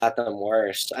them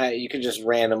worse. You could just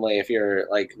randomly, if you're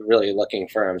like really looking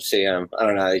for him, see him. I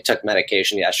don't know. He took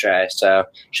medication yesterday, so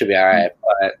should be all right.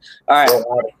 But all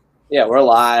right, yeah, we're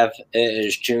live. It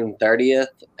is June 30th,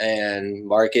 and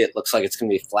market looks like it's going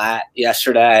to be flat.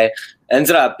 Yesterday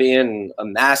ended up being a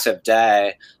massive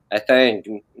day. I think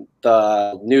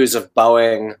the news of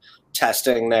Boeing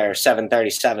testing their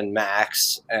 737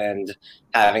 MAX and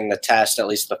having the test, at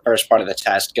least the first part of the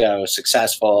test, go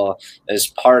successful is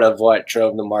part of what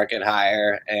drove the market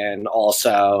higher. And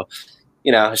also,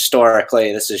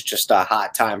 historically, this is just a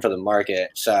hot time for the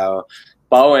market. So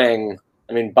Boeing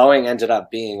ended up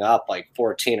being up like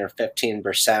 14 or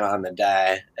 15% on the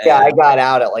day. Yeah, I got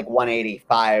out at like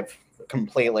 185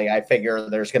 completely. I figure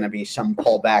there's going to be some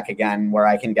pullback again where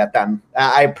I can get them.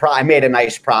 I made a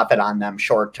nice profit on them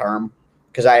short term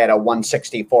because I had a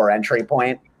 164 entry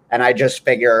point, and I just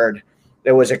figured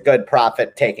it was a good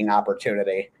profit taking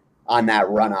opportunity on that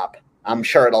run up. I'm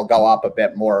sure it'll go up a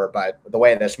bit more, but the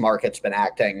way this market's been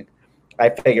acting, I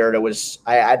figured it was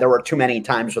there were too many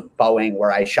times with Boeing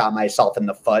where I shot myself in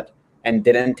the foot and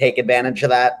didn't take advantage of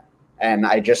that, and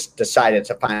I just decided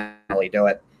to finally do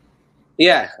it.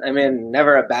 Yeah,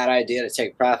 never a bad idea to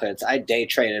take profits. I day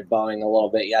traded Boeing a little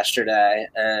bit yesterday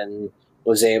and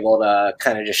was able to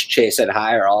kind of just chase it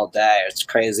higher all day. It's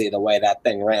crazy the way that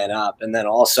thing ran up. And then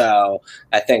also,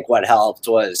 I think what helped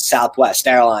was Southwest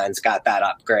Airlines got that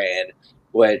upgrade,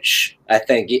 which I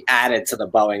think added to the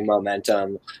Boeing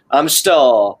momentum. I'm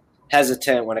still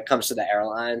hesitant when it comes to the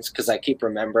airlines because I keep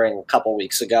remembering a couple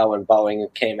weeks ago when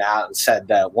Boeing came out and said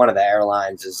that one of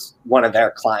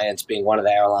their clients being one of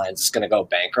the airlines is going to go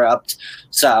bankrupt.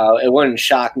 So it wouldn't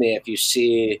shock me if you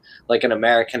see like an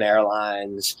American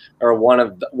Airlines or one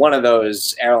of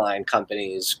those airline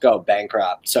companies go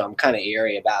bankrupt. So I'm kind of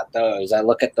eerie about those. I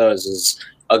look at those as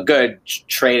a good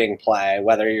trading play,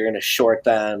 whether you're going to short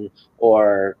them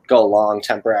or go long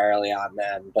temporarily on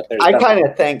them. But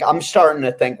I'm starting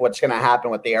to think what's going to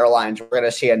happen with the airlines, we're going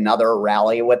to see another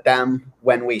rally with them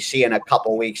when we see in a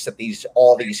couple weeks that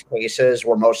all these cases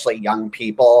were mostly young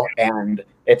people, and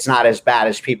it's not as bad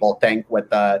as people think with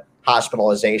the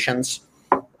hospitalizations.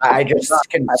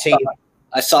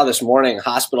 I saw this morning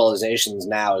hospitalizations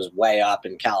now is way up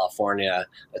in California.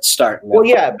 It's starting. Well,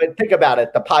 yeah, but think about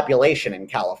it. The population in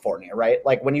California, right?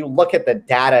 Like when you look at the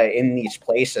data in these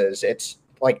places, it's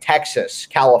like Texas,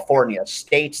 California,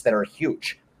 states that are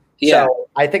huge. Yeah. So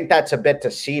I think that's a bit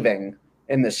deceiving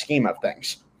in the scheme of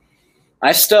things.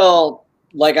 I still,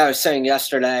 like I was saying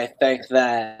yesterday, I think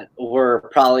that we're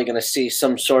probably going to see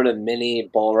some sort of mini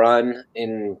bull run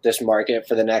in this market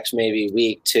for the next maybe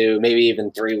week, 2, maybe even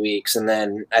 3 weeks. And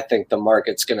then I think the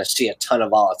market's going to see a ton of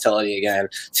volatility again.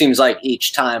 It seems like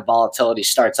each time volatility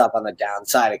starts up on the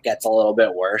downside, it gets a little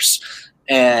bit worse.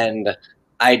 And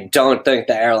I don't think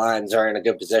the airlines are in a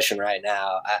good position right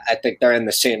now. I think they're in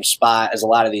the same spot as a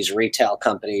lot of these retail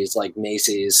companies like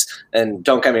Macy's. And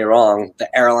don't get me wrong,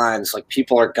 the airlines, like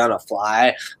people are going to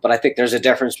fly. But I think there's a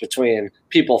difference between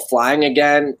people flying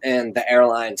again and the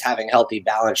airlines having healthy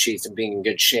balance sheets and being in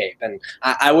good shape. And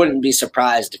I wouldn't be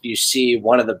surprised if you see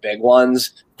one of the big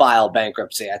ones file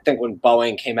bankruptcy. I think when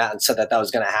Boeing came out and said that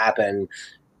was going to happen,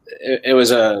 it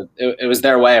was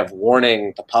their way of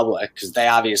warning the public because they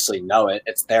obviously know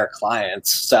it's their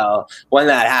clients. So when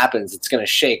that happens, it's going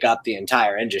to shake up the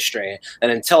entire industry.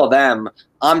 And until then,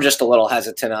 I'm just a little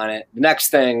hesitant on it. The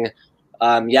next thing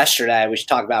yesterday we should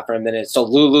talk about for a minute. So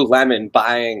Lululemon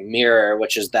buying Mirror,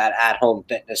 which is that at-home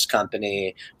fitness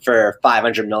company, for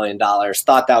 $500 million.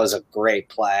 Thought that was a great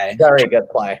play. Very good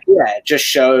play. Yeah, it just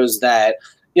shows that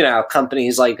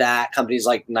companies like that, companies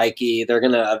like Nike, they're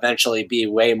going to eventually be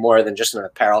way more than just an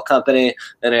apparel company.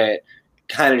 And it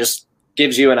kind of just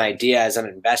gives you an idea as an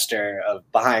investor of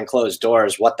behind closed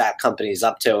doors what that company's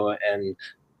up to and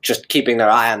just keeping their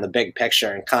eye on the big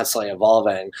picture and constantly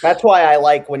evolving. That's why I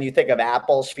like when you think of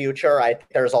Apple's future, I think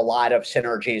there's a lot of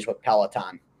synergies with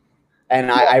Peloton. And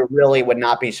I really would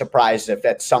not be surprised if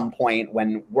at some point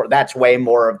that's way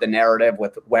more of the narrative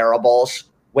with wearables.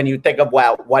 When you think of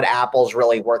what Apple's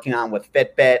really working on with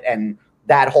Fitbit and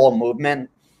that whole movement,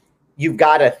 you've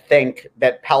got to think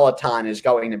that Peloton is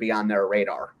going to be on their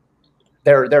radar.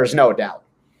 There's no doubt.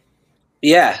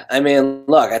 Yeah,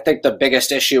 look, I think the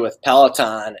biggest issue with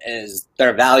Peloton is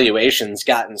their valuation's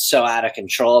gotten so out of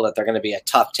control that they're going to be a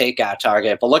tough takeout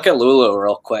target. But look at Lulu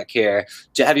real quick here.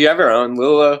 Have you ever owned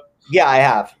Lulu? Yeah, I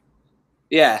have.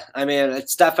 Yeah,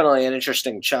 it's definitely an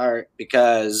interesting chart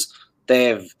because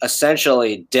they've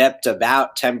essentially dipped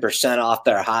about 10% off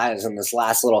their highs in this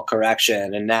last little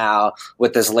correction. And now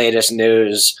with this latest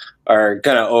news are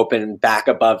going to open back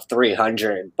above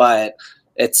 300. But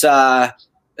it's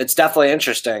it's definitely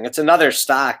interesting. It's another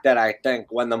stock that I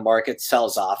think when the market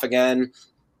sells off again,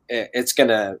 it's going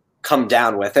to come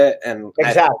down with it. And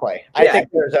exactly. I think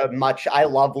there's I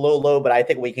love Lulu, but I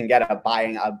think we can get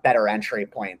buying a better entry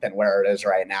point than where it is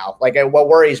right now. Like what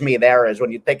worries me there is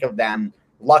when you think of them,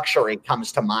 luxury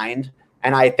comes to mind.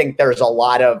 And I think there's a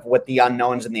lot of with the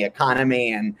unknowns in the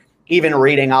economy and even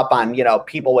reading up on,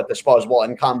 people with disposable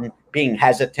income being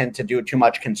hesitant to do too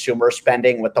much consumer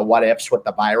spending with the what ifs with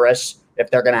the virus, if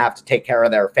they're going to have to take care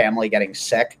of their family getting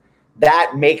sick.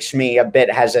 That makes me a bit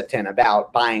hesitant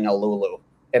about buying a Lulu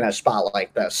in a spot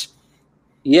like this.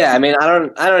 Yeah, I mean, I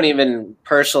don't even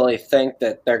personally think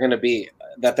that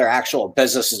their actual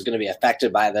business is going to be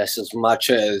affected by this as much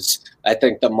as I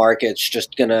think the market's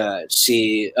just going to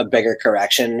see a bigger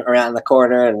correction around the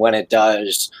corner. And when it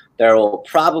does, there will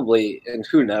probably, and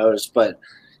who knows, but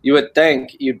you would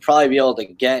think you'd probably be able to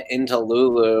get into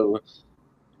Lulu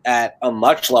at a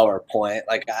much lower point.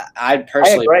 Like I'd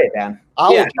personally, I agree, Dan.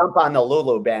 I'll jump on the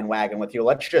Lulu bandwagon with you.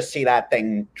 Let's just see that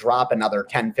thing drop another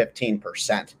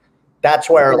 10-15%. That's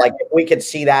where, like, if we could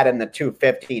see that in the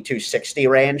 250, 260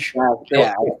 range.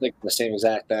 Yeah, I think the same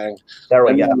exact thing. There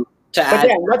we go. But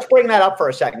Dan, let's bring that up for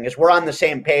a second because we're on the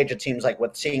same page, it seems like,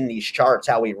 with seeing these charts,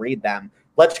 how we read them.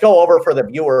 Let's go over for the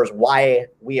viewers why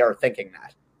we are thinking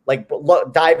that. Like,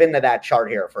 dive into that chart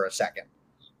here for a second.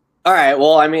 All right.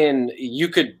 Well, I mean, you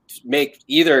could make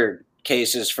either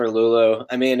cases for Lulu.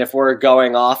 I mean, if we're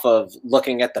going off of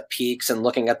looking at the peaks and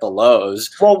looking at the lows.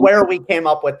 Well, where we came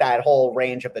up with that whole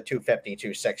range of the 250,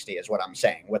 260 is what I'm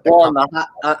saying. With the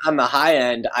on the high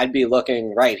end, I'd be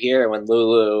looking right here when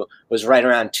Lulu was right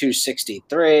around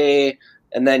 263.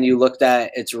 And then you looked at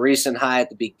its recent high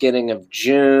at the beginning of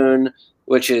June,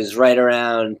 which is right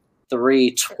around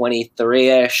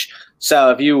 323-ish.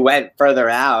 So if you went further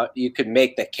out, you could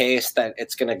make the case that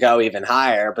it's going to go even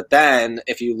higher. But then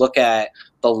if you look at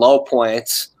the low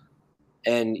points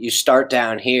and you start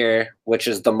down here, which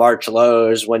is the March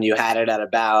lows when you had it at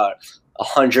about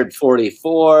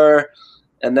 144,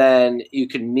 and then you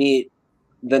can meet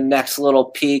the next little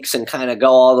peaks and kind of go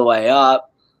all the way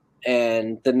up.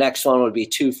 And the next one would be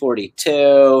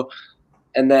 242.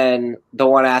 And then the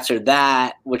one after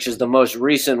that, which is the most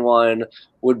recent one,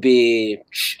 would be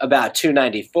about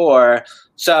 294.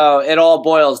 So it all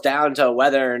boils down to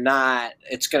whether or not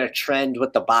it's going to trend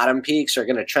with the bottom peaks or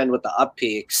going to trend with the up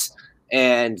peaks.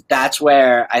 And that's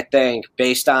where I think,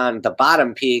 based on the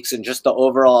bottom peaks and just the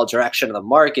overall direction of the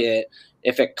market,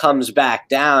 if it comes back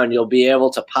down, you'll be able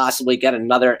to possibly get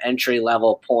another entry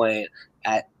level point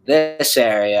at this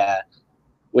area,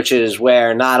 which is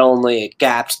where not only it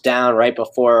gaps down right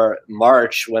before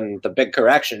March when the big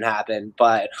correction happened,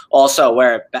 but also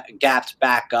where it gapped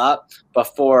back up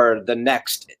before the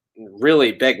next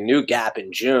really big new gap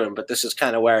in June. But this is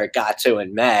kind of where it got to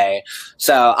in May.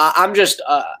 So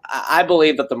I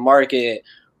believe that the market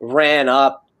ran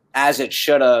up as it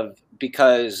should have,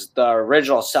 because the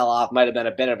original sell-off might have been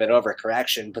a bit of an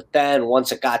overcorrection. But then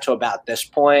once it got to about this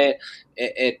point,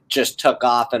 it just took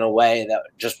off in a way that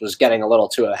just was getting a little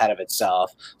too ahead of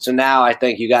itself. So now I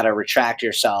think you got to retract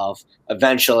yourself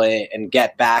eventually and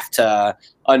get back to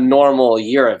a normal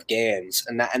year of gains.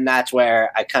 And that's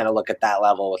where I kind of look at that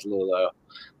level with Lulu.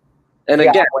 And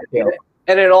again,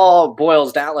 and it all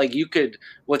boils down, like,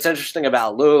 what's interesting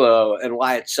about Lulu and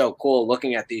why it's so cool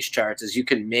looking at these charts is you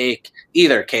can make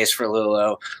either case for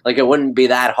Lulu. Like, it wouldn't be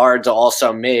that hard to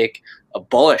also make a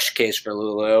bullish case for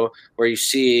Lulu, where you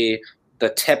see the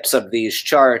tips of these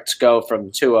charts go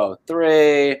from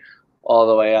 203 all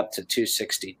the way up to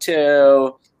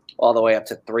 262, all the way up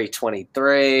to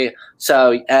 323.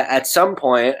 So at some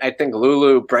point, I think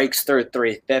Lulu breaks through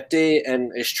 350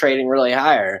 and is trading really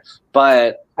higher.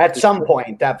 But at some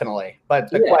point, definitely. But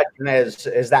the question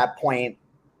is that point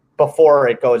before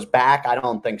it goes back? I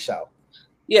don't think so.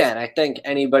 Yeah, and I think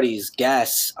anybody's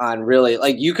guess on really,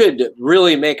 like, you could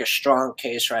really make a strong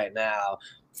case right now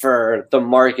for the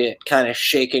market kind of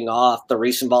shaking off the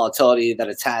recent volatility that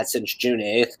it's had since June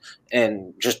 8th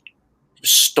and just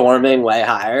storming way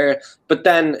higher. But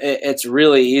then it's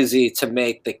really easy to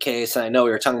make the case, and I know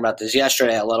we were talking about this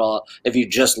yesterday a little, if you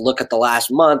just look at the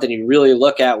last month and you really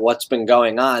look at what's been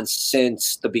going on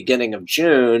since the beginning of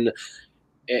June,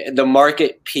 the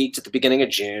market peaked at the beginning of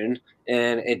June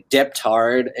and it dipped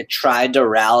hard. It tried to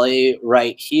rally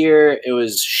right here. It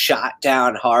was shot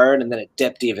down hard and then it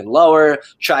dipped even lower,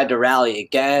 tried to rally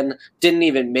again, didn't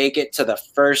even make it to the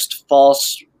first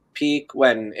false peak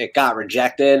when it got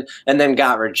rejected, and then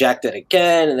got rejected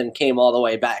again, and then came all the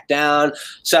way back down.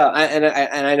 So,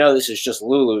 I know this is just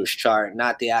Lulu's chart,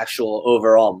 not the actual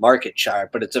overall market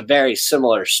chart, but it's a very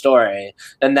similar story.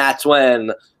 And that's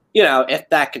when if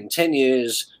that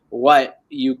continues, what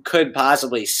you could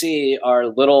possibly see are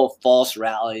little false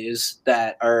rallies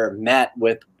that are met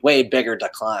with way bigger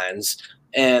declines.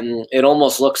 And it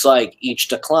almost looks like each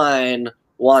decline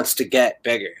wants to get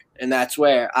bigger. And that's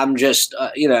where I'm just,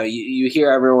 you hear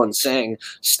everyone saying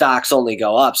stocks only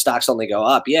go up, stocks only go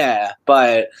up. Yeah.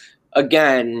 But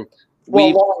again,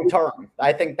 long term,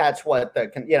 I think that's what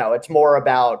it's more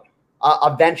about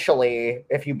eventually,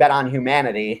 if you bet on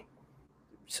humanity,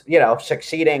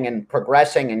 succeeding and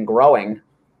progressing and growing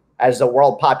as the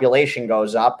world population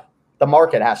goes up, the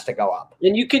market has to go up.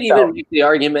 And you could even make the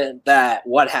argument that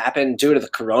what happened due to the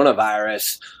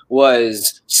coronavirus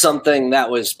was something that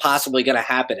was possibly going to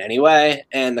happen anyway,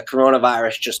 and the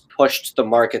coronavirus just pushed the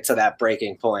market to that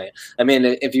breaking point. I mean,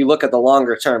 if you look at the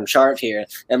longer term chart here,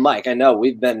 and Mike, I know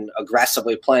we've been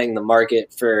aggressively playing the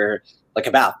market for like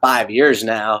about 5 years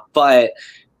now, but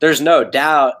there's no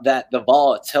doubt that the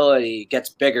volatility gets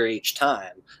bigger each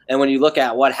time. And when you look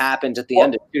at what happened at the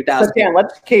end of 2000, Dan,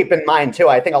 let's keep in mind too,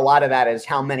 I think a lot of that is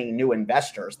how many new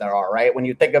investors there are, right? When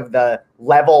you think of the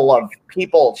level of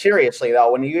people, seriously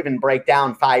though, when you even break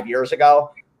down 5 years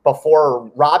ago,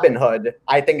 before Robinhood,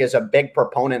 I think is a big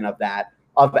proponent of that,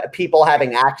 of people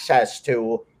having access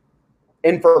to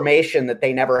information that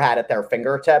they never had at their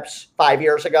fingertips 5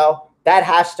 years ago. That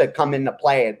has to come into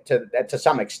play to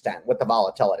some extent with the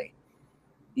volatility.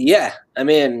 Yeah, I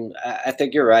mean, I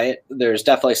think you're right. There's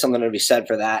definitely something to be said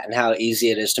for that and how easy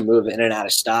it is to move in and out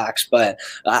of stocks. But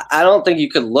I don't think you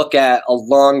could look at a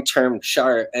long-term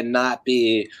chart and not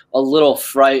be a little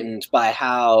frightened by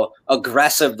how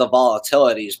aggressive the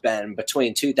volatility has been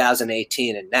between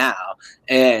 2018 and now.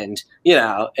 And,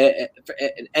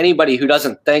 anybody who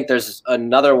doesn't think there's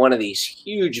another one of these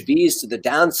huge V's to the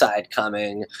downside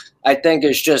coming, I think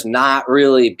is just not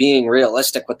really being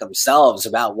realistic with themselves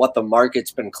about what the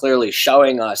market's been clearly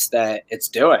showing us that it's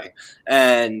doing.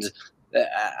 And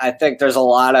I think there's a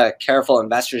lot of careful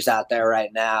investors out there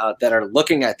right now that are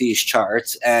looking at these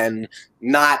charts and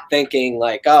not thinking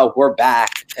like, oh, we're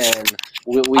back. And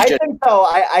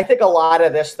I think a lot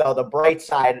of this, though, the bright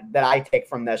side that I take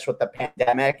from this with the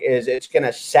pandemic is it's going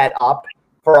to set up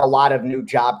for a lot of new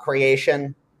job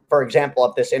creation. For example,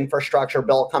 if this infrastructure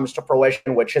bill comes to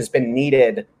fruition, which has been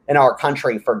needed in our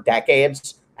country for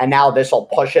decades, and now this will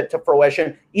push it to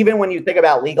fruition. Even when you think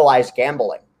about legalized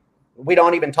gambling, we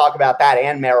don't even talk about that,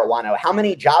 and marijuana. How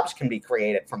many jobs can be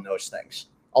created from those things?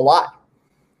 A lot.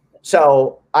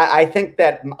 So I think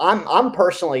that I'm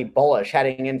personally bullish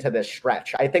heading into this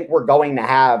stretch. I think we're going to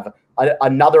have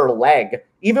another leg.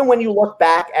 Even when you look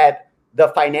back at the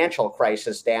financial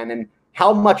crisis, Dan, and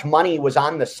how much money was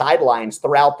on the sidelines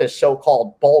throughout this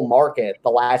so-called bull market the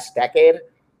last decade,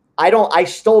 I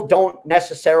still don't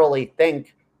necessarily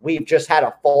think we've just had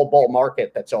a full bull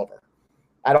market that's over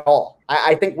at all.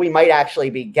 I think we might actually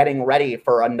be getting ready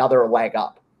for another leg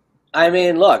up. I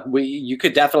mean, look, you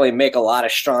could definitely make a lot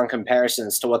of strong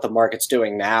comparisons to what the market's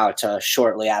doing now to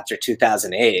shortly after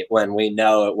 2008, when we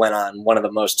know it went on one of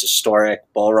the most historic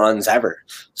bull runs ever.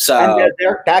 So and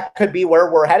that could be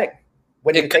where we're heading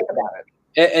when you think about it.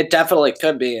 It definitely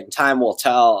could be, and time will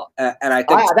tell. And I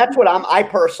think that's what I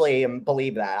personally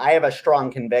believe that. I have a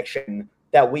strong conviction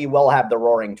that we will have the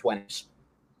Roaring Twenties.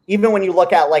 Even when you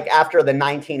look at like after the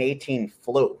 1918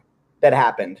 flu that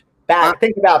happened.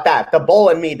 Think about that. The bull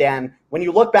in me, Dan, when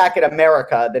you look back at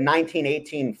America, the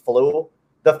 1918 flu,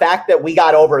 the fact that we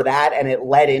got over that and it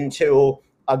led into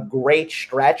a great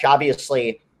stretch,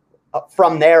 obviously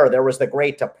from there was the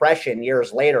Great Depression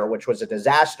years later, which was a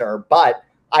disaster. But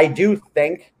I do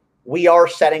think we are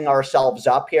setting ourselves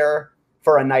up here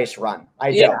for a nice run.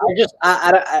 I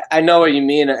know what you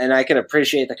mean, and I can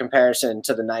appreciate the comparison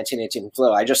to the 1918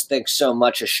 flu. I just think so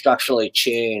much has structurally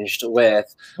changed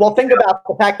with. Well, think about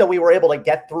the fact that we were able to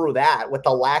get through that with the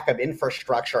lack of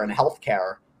infrastructure and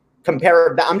healthcare.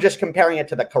 I'm just comparing it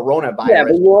to the coronavirus. Yeah,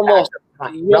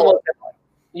 but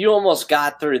you almost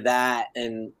got through that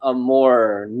in a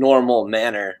more normal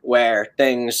manner where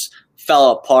things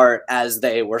fell apart as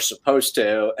they were supposed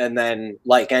to, and then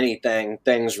like anything,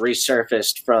 things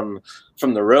resurfaced from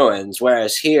the ruins.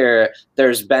 Whereas here,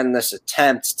 there's been this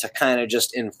attempt to kind of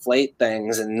just inflate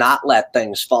things and not let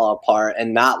things fall apart,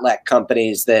 and not let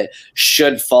companies that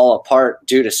should fall apart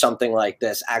due to something like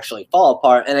this actually fall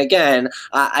apart. And again,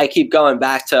 I keep going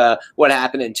back to what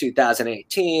happened in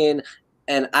 2018.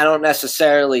 And I don't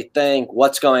necessarily think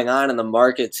what's going on in the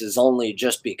markets is only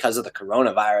just because of the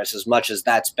coronavirus, as much as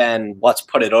that's been what's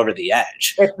put it over the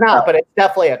edge. It's not, but it's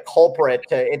definitely a culprit.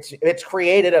 It's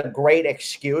created a great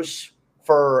excuse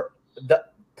for the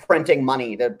printing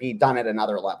money to be done at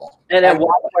another level. And that's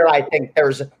where I think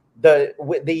there's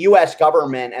the U.S.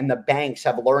 government and the banks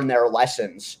have learned their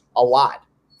lessons a lot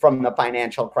from the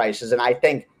financial crisis. And I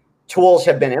think tools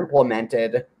have been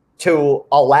implemented to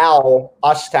allow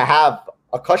us to have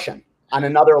a cushion on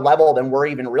another level than we're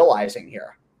even realizing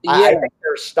here. Yeah. I think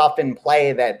there's stuff in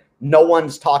play that no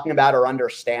one's talking about or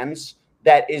understands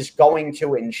that is going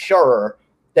to ensure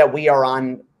that we are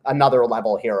on another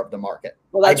level here of the market.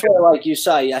 Well, that's where, like you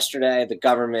saw yesterday, the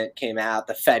government came out,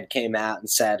 the Fed came out and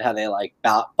said how they like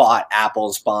bought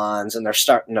Apple's bonds, and they're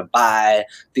starting to buy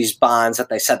these bonds that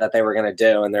they said that they were going to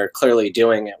do, and they're clearly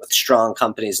doing it with strong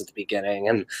companies at the beginning.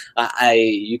 And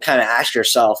you kind of ask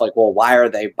yourself, like, well, why are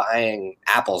they buying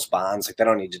Apple's bonds? Like, they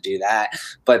don't need to do that.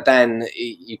 But then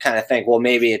you kind of think, well,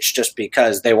 maybe it's just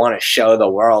because they want to show the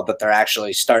world that they're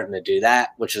actually starting to do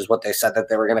that, which is what they said that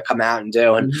they were going to come out and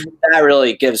do. And that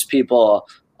really gives people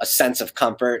a sense of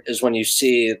comfort, is when you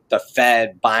see the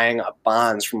Fed buying up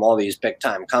bonds from all these big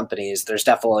time companies. There's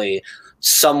definitely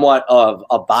somewhat of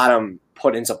a bottom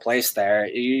put into place there.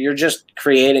 You're just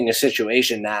creating a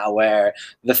situation now where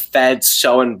the Fed's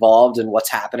so involved in what's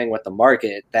happening with the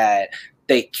market that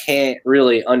they can't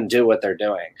really undo what they're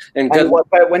doing.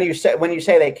 But when you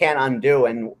say they can't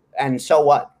undo, and so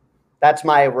what? That's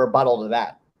my rebuttal to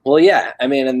that. Well, yeah, I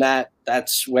mean, and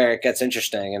that's where it gets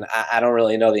interesting, and I don't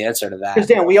really know the answer to that. Because,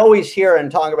 Dan, we always hear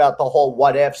and talk about the whole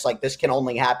what ifs, like this can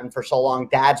only happen for so long.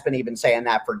 Dad's been even saying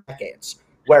that for decades,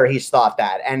 where he's thought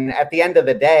that. And at the end of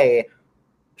the day,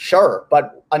 sure,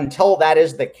 but until that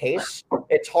is the case,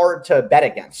 it's hard to bet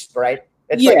against, right?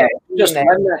 It's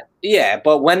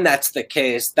but when that's the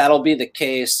case, that'll be the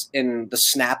case in the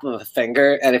snap of a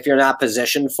finger. And if you're not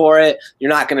positioned for it, you're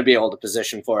not going to be able to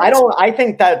position for it. I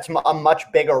think that's a much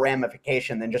bigger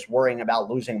ramification than just worrying about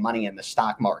losing money in the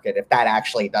stock market. If that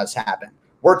actually does happen,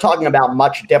 we're talking about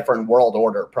much different world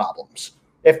order problems.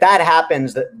 If that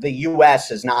happens, the U.S.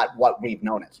 is not what we've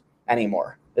known it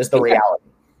anymore, is the reality.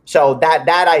 So that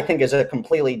I think is a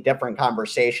completely different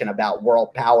conversation about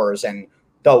world powers and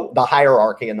the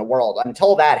hierarchy in the world.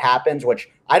 Until that happens, which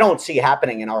I don't see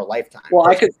happening in our lifetime. Well,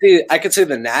 I could see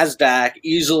the NASDAQ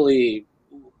easily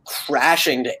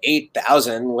crashing to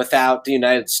 8,000 without the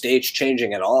United States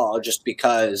changing at all, just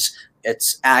because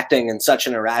it's acting in such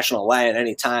an irrational way. And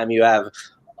anytime you have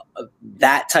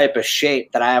that type of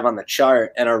shape that I have on the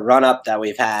chart and a run up that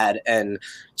we've had and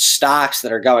stocks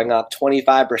that are going up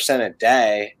 25% a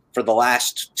day for the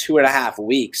last 2.5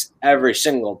 weeks, every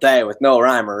single day with no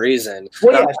rhyme or reason.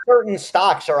 Well, yeah, certain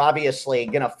stocks are obviously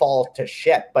going to fall to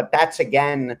shit, but that's,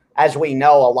 again, as we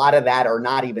know, a lot of that are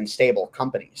not even stable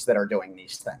companies that are doing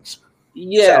these things.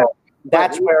 Yeah. So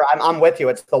that's where I'm with you.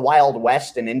 It's the Wild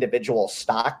West and individual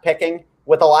stock picking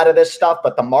with a lot of this stuff,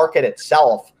 but the market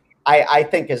itself, I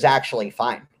think, is actually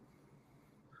fine.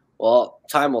 Well,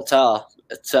 time will tell.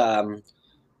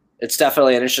 It's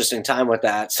definitely an interesting time with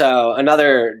that. So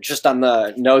another, just on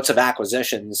the notes of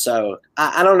acquisitions. So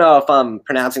I don't know if I'm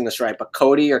pronouncing this right, but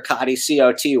Coty,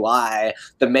 C-O-T-Y,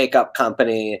 the makeup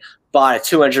company, bought a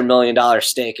 $200 million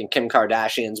stake in Kim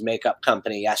Kardashian's makeup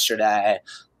company yesterday.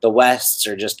 The Wests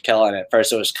are just killing it.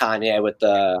 First it was Kanye with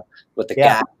the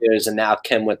Gap news, and now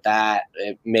Kim with that.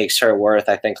 It makes her worth,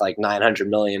 I think, like $900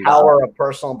 million. Power of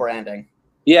personal branding.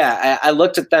 Yeah, I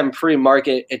looked at them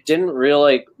pre-market. It didn't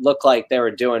really look like they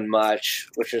were doing much,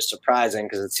 which is surprising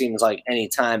because it seems like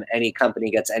anytime any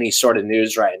company gets any sort of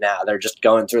news right now, they're just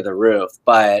going through the roof.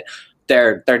 But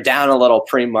they're down a little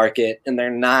pre-market, and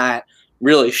they're not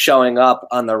really showing up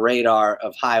on the radar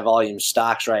of high-volume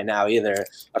stocks right now either.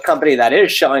 A company that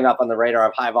is showing up on the radar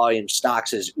of high-volume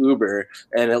stocks is Uber,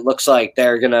 and it looks like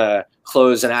they're going to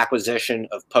close an acquisition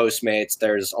of Postmates.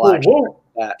 There's a lot of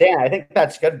that. Dan, I think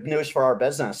that's good news for our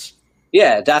business.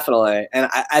 Yeah, definitely. And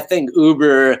I think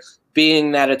Uber,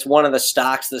 being that it's one of the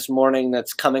stocks this morning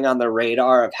that's coming on the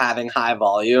radar of having high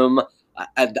volume,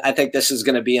 I think this is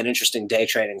going to be an interesting day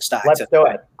trading stock. Let's do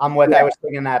it. I was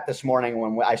thinking that this morning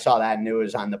when I saw that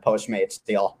news on the Postmates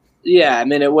deal. Yeah, I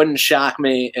mean, it wouldn't shock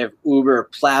me if Uber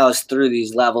plows through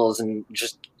these levels and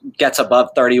just gets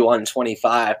above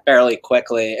 31.25 fairly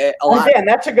quickly. Dan,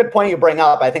 that's a good point you bring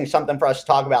up. I think something for us to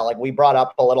talk about, like we brought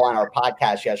up a little on our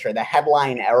podcast yesterday, the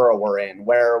headline era we're in,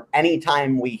 where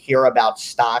anytime we hear about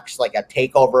stocks like a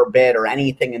takeover bid or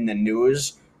anything in the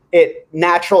news, it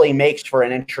naturally makes for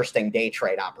an interesting day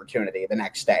trade opportunity the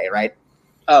next day, right?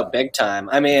 Oh, big time.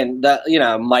 I mean,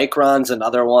 Micron's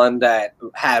another one that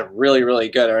had really, really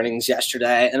good earnings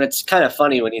yesterday. And it's kind of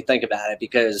funny when you think about it,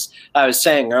 because I was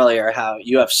saying earlier how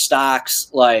you have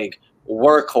stocks like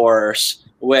Workhorse,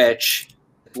 which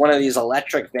one of these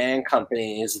electric van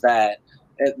companies that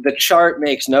the chart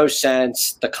makes no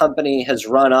sense. The company has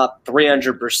run up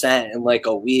 300% in like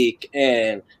a week,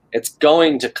 and it's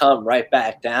going to come right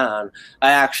back down.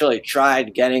 I actually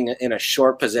tried getting in a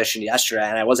short position yesterday,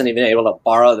 and I wasn't even able to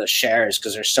borrow the shares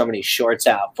because there's so many shorts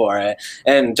out for it.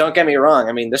 And don't get me wrong,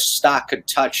 I mean, this stock could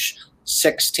touch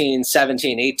 16,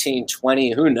 17, 18,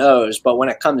 20, who knows? But when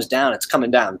it comes down, it's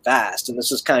coming down fast. And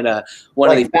this is kind of one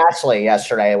of the Fastly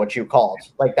yesterday, what you called.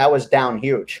 Like, that was down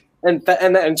huge. And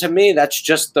to me, that's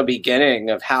just the beginning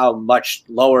of how much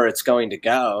lower it's going to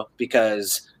go,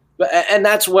 because and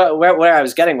that's where I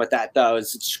was getting with that, though,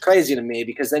 is it's crazy to me,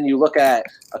 because then you look at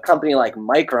a company like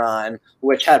Micron,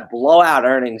 which had blowout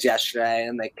earnings yesterday,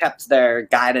 and they kept their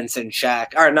guidance in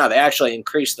check. Or no, they actually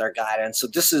increased their guidance. So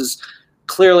this is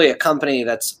clearly a company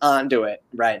that's onto it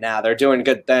right now. They're doing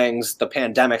good things. The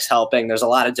pandemic's helping. There's a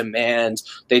lot of demand.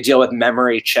 They deal with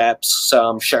memory chips, so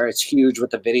I'm sure it's huge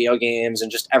with the video games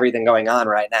and just everything going on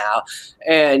right now.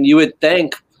 And you would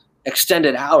think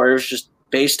extended hours, just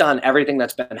based on everything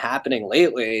that's been happening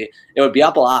lately, it would be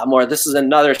up a lot more. This is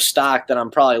another stock that I'm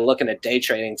probably looking at day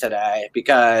trading today,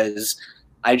 because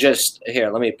here,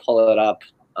 let me pull it up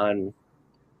on,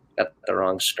 got the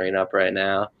wrong screen up right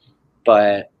now.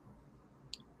 But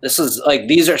this is like,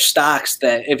 these are stocks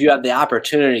that if you have the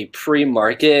opportunity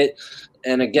pre-market,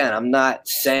 and again, I'm not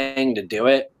saying to do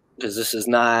it because this is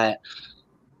not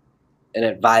an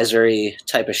advisory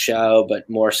type of show, but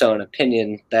more so an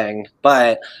opinion thing.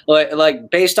 But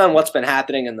like based on what's been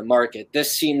happening in the market,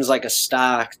 this seems like a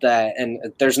stock that,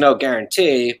 and there's no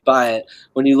guarantee, but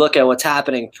when you look at what's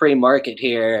happening pre-market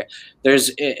here,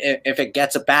 if it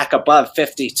gets back above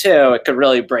 52, it could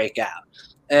really break out.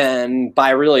 And by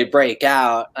really break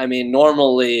out, I mean,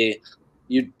 normally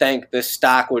you'd think this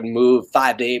stock would move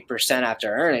 5 to 8%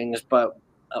 after earnings, but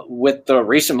with the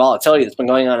recent volatility that's been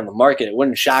going on in the market, it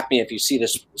wouldn't shock me if you see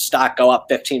this stock go up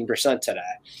 15% today.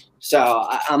 So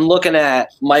I'm looking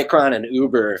at Micron and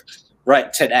Uber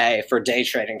right today for day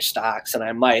trading stocks, and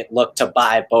I might look to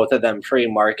buy both of them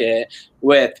pre-market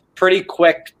with pretty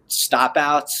quick stop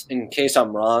outs in case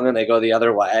I'm wrong and they go the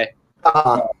other way.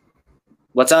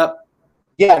 What's up?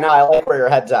 Yeah, no, I like where your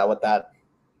head's at with that.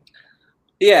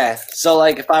 Yeah, so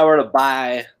like if I were to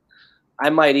buy,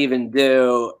 I might even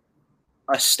do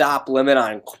a stop limit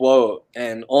on quote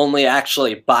and only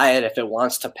actually buy it if it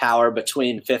wants to power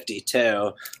between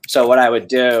 52. So what I would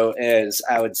do is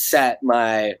I would set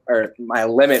my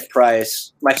limit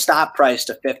price, my stop price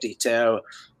to 52,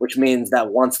 which means that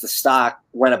once the stock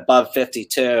went above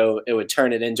 52, it would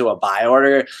turn it into a buy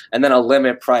order. And then a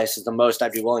limit price is the most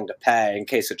I'd be willing to pay in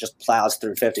case it just plows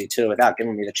through 52 without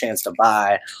giving me the chance to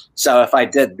buy. So if I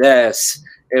did this,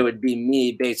 it would be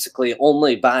me basically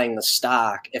only buying the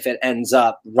stock if it ends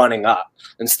up running up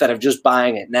instead of just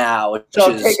buying it now.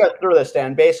 So take us through this,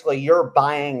 Dan. Basically, you're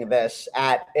buying this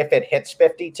at if it hits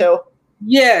 52?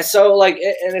 Yeah, so like,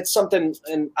 and it's something,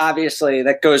 and obviously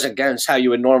that goes against how you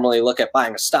would normally look at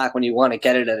buying a stock when you want to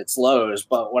get it at its lows.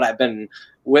 But what I've been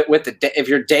if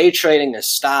you're day trading a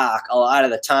stock, a lot of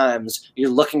the times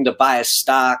you're looking to buy a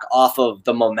stock off of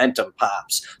the momentum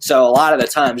pops. So a lot of the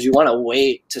times you want to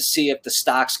wait to see if the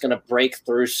stock's going to break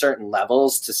through certain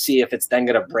levels to see if it's then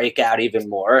going to break out even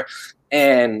more.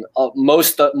 And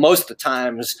most of the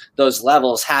times those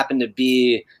levels happen to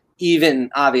be even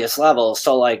obvious levels.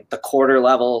 So like the quarter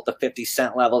level, the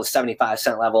 50-cent level, the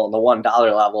 75-cent level, and the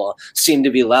 $1 level seem to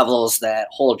be levels that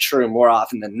hold true more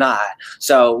often than not.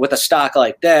 So with a stock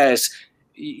like this,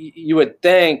 you would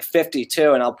think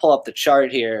 52, and I'll pull up the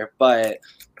chart here, but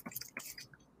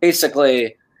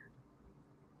basically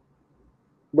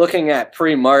looking at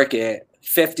pre-market,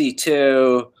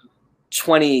 52,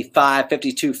 25,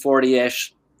 52,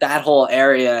 40-ish, that whole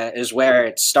area is where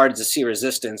it started to see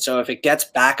resistance. So if it gets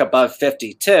back above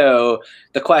 52,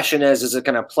 the question is it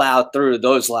going to plow through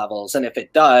those levels? And if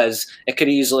it does, it could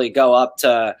easily go up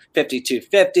to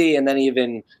 52.50 and then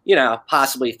even,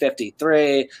 possibly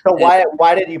 53. So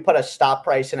why did you put a stop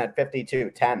price in at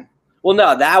 52.10? Well,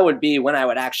 no, that would be when I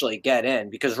would actually get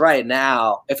in, because right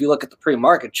now, if you look at the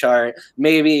pre-market chart,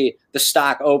 maybe the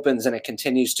stock opens and it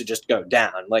continues to just go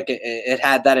down. Like it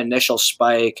had that initial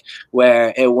spike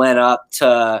where it went up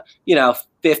to,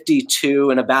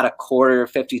 52 and about a quarter,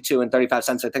 52 and 35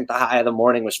 cents. I think the high of the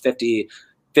morning was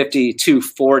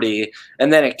 52.40,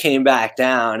 and then it came back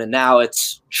down, and now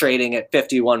it's trading at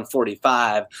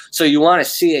 51.45. So you want to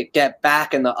see it get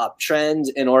back in the uptrend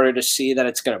in order to see that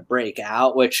it's going to break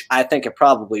out, which I think it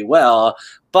probably will.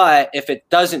 But if it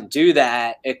doesn't do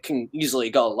that, it can easily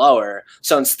go lower.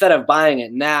 So instead of buying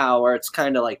it now where it's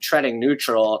kind of like treading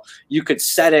neutral, you could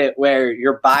set it where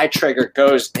your buy trigger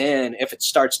goes in if it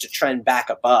starts to trend back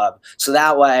above. So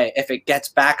that way, if it gets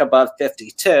back above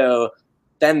 52,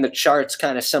 then the chart's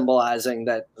kind of symbolizing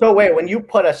that. So wait, when you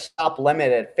put a stop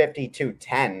limit at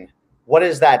 52.10, what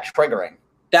is that triggering?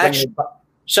 That's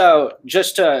so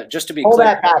just to be pull clear,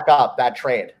 that back up, that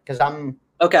trade, because I'm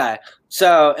okay.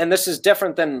 So, and this is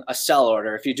different than a sell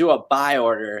order. If you do a buy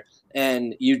order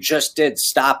and you just did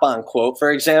stop on quote,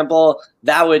 for example,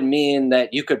 that would mean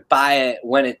that you could buy it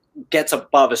when it gets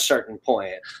above a certain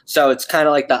point. So it's kind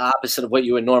of like the opposite of what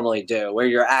you would normally do, where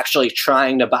you're actually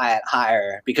trying to buy it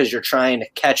higher because you're trying to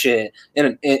catch it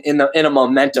in a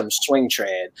momentum swing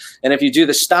trade. And if you do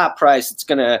the stop price, it's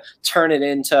going to turn it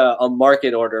into a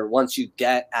market order once you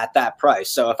get at that price.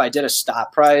 So if I did a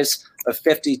stop price of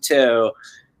 52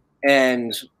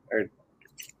 and, or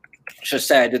just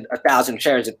say I did 1,000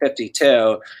 shares at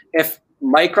 52, if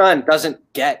Micron doesn't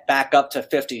get back up to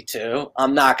 52,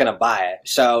 I'm not going to buy it.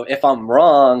 So if I'm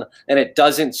wrong and it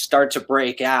doesn't start to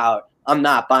break out, I'm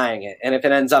not buying it. And if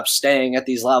it ends up staying at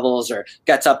these levels or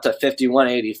gets up to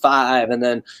 51.85 and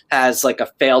then has like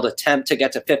a failed attempt to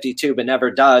get to 52 but never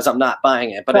does, I'm not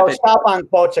buying it. But so if stop on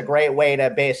quote's a great way to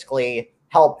basically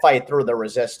help fight through the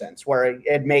resistance, where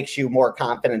it makes you more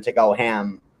confident to go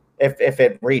ham if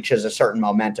it reaches a certain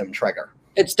momentum trigger.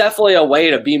 It's definitely a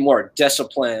way to be more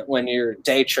disciplined when you're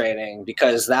day trading,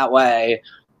 because that way,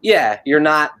 yeah, you're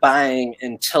not buying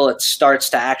until it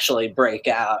starts to actually break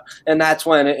out. And that's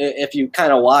when, if you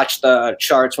kind of watch the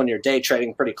charts when you're day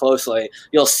trading pretty closely,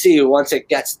 you'll see once it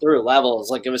gets through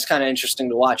levels. Like, it was kind of interesting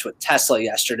to watch with Tesla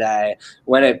yesterday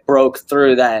when it broke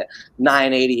through that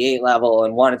 988 level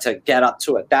and wanted to get up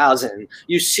to 1,000.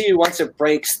 You see once it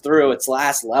breaks through its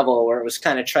last level where it was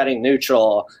kind of treading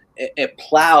neutral, it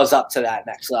plows up to that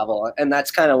next level. And that's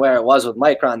kind of where it was with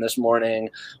Micron this morning,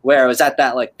 where it was at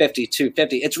that like 52.50.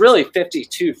 It's really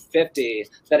 52.50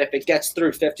 that if it gets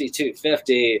through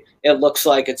 52.50, it looks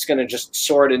like it's going to just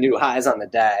soar to new highs on the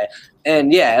day.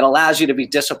 And yeah, it allows you to be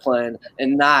disciplined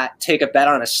and not take a bet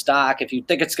on a stock if you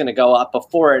think it's going to go up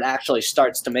before it actually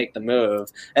starts to make the move.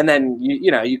 And then,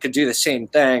 you could do the same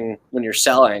thing when you're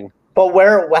selling. But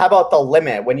how about the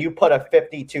limit? When you put a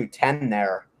 52.10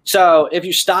 there, so if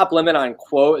you stop limit on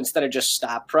quote instead of just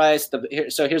stop price,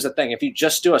 so here's the thing. If you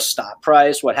just do a stop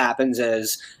price, what happens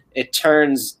is it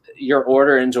turns your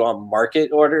order into a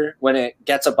market order when it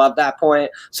gets above that point.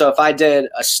 So if I did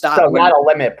a stop so limit, not a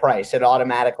limit price, it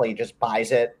automatically just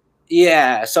buys it.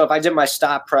 Yeah. So if I did my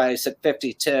stop price at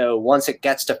 52, once it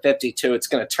gets to 52, it's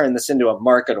going to turn this into a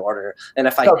market order. And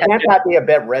if can't that be a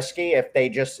bit risky if they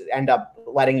just end up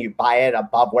letting you buy it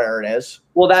above where it is?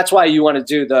 Well, that's why you want to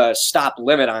do the stop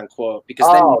limit on quote,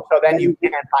 because then you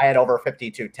can't buy it over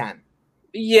 52.10.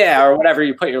 Yeah, or whatever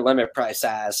you put your limit price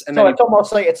as. And so then it's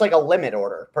almost like it's like a limit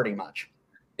order, pretty much.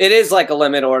 It is like a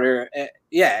limit order.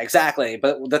 Yeah, exactly.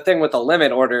 But the thing with a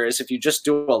limit order is if you just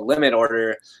do a limit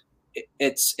order,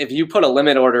 if you put a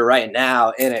limit order right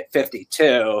now in at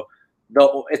 52,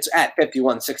 though it's at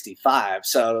 51.65.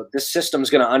 So the system's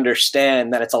going to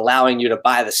understand that it's allowing you to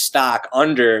buy the stock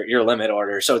under your limit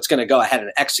order. So it's going to go ahead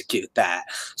and execute that.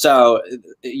 So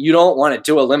you don't want to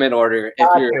do a limit order if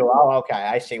you're. Oh, okay.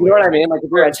 I see. You know what I mean? Like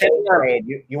if you're a trade,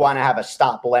 you want to have a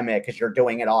stop limit because you're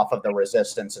doing it off of the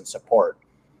resistance and support.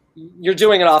 You're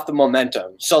doing it off the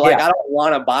momentum. So I don't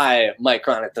want to buy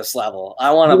Micron at this level. I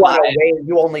want to buy it.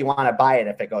 You only want to buy it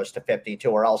if it goes to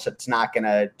 52, or else it's not going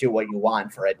to do what you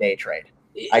want for a day trade.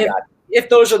 If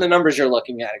those are the numbers you're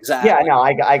looking at, exactly. Yeah, no,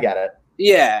 I get it.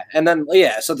 Yeah, and then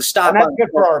so the stop. And that's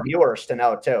good for our viewers to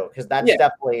know too, because that's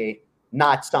definitely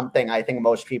not something I think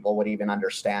most people would even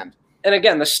understand. And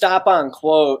again, the stop on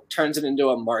quote turns it into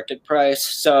a market price.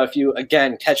 So if you,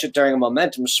 again, catch it during a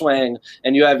momentum swing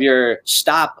and you have your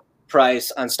stop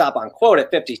price on stop on quote at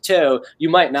 52, you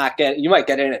might get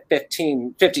in at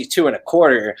 52 and a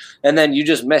quarter, and then you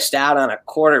just missed out on a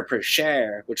quarter per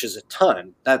share, which is a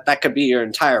ton. That could be your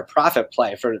entire profit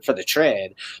play for the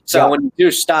trade. So when you do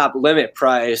stop limit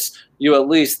price, you at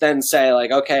least then say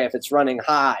like, okay, if it's running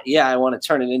hot, I want to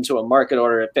turn it into a market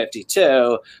order at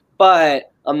 52, but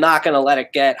I'm not going to let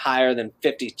it get higher than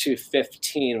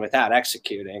 52.15 without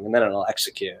executing, and then it'll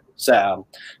execute. So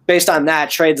based on that,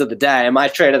 trades of the day, my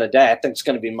trade of the day, I think it's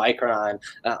going to be Micron.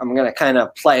 I'm going to kind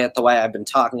of play it the way I've been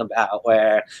talking about,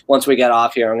 where once we get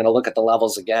off here, I'm going to look at the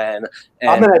levels again.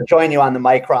 I'm going to join you on the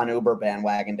Micron Uber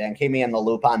bandwagon, Dan. Keep me in the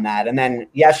loop on that. And then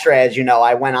yesterday, as you know,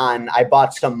 I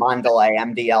bought some Mondelez,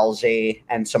 MDLZ,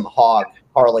 and some Hog,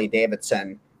 Harley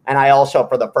Davidson. And I also,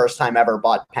 for the first time ever,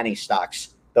 bought penny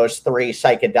stocks. Those 3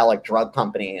 psychedelic drug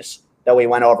companies that we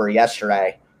went over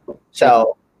yesterday.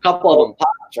 So a couple of them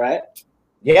popped, right?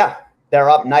 Yeah, they're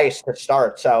up nice to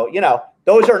start. So,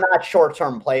 those are not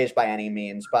short-term plays by any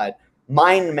means, but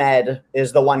MindMed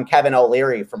is the one Kevin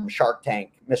O'Leary from Shark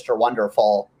Tank, Mr.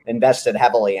 Wonderful, invested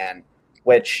heavily in,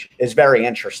 which is very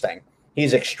interesting.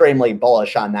 He's extremely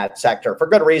bullish on that sector for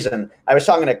good reason. I was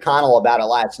talking to Connell about it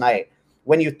last night.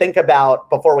 When you think about,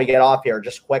 before we get off here,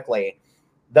 just quickly,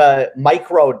 the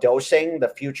micro dosing, the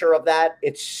future of that,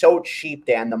 it's so cheap,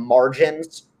 Dan. The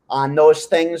margins on those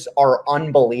things are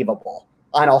unbelievable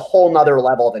on a whole nother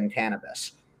level than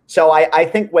cannabis. So I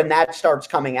think when that starts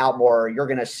coming out more, you're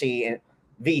going to see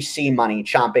VC money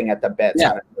chomping at the bits.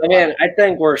 Yeah, I mean, I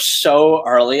think we're so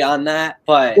early on that,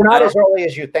 but we're not as early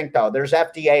as you think, though. There's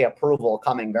FDA approval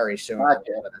coming very soon.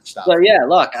 Stuff. But yeah,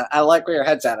 look, I like where your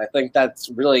head's at. I think that's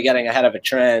really getting ahead of a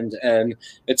trend, and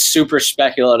it's super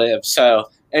speculative. So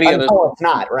until it's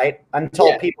not, right?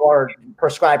 Until people are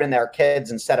prescribing their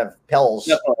kids instead of pills.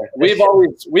 Definitely.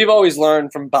 We've always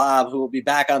learned from Bob, who will be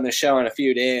back on the show in a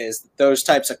few days, that those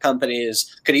types of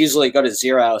companies could easily go to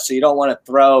zero. So you don't want to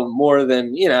throw more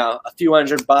than, a few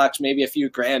 $100, maybe a few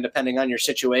grand, depending on your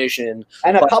situation.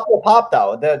 And a couple pop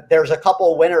though. There's a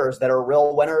couple winners that are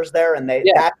real winners there, and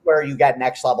that's where you get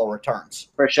next level returns.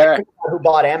 For sure. Like who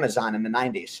bought Amazon in the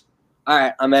 90s? All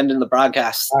right, I'm ending the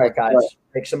broadcast. All right, guys,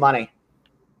 make some money.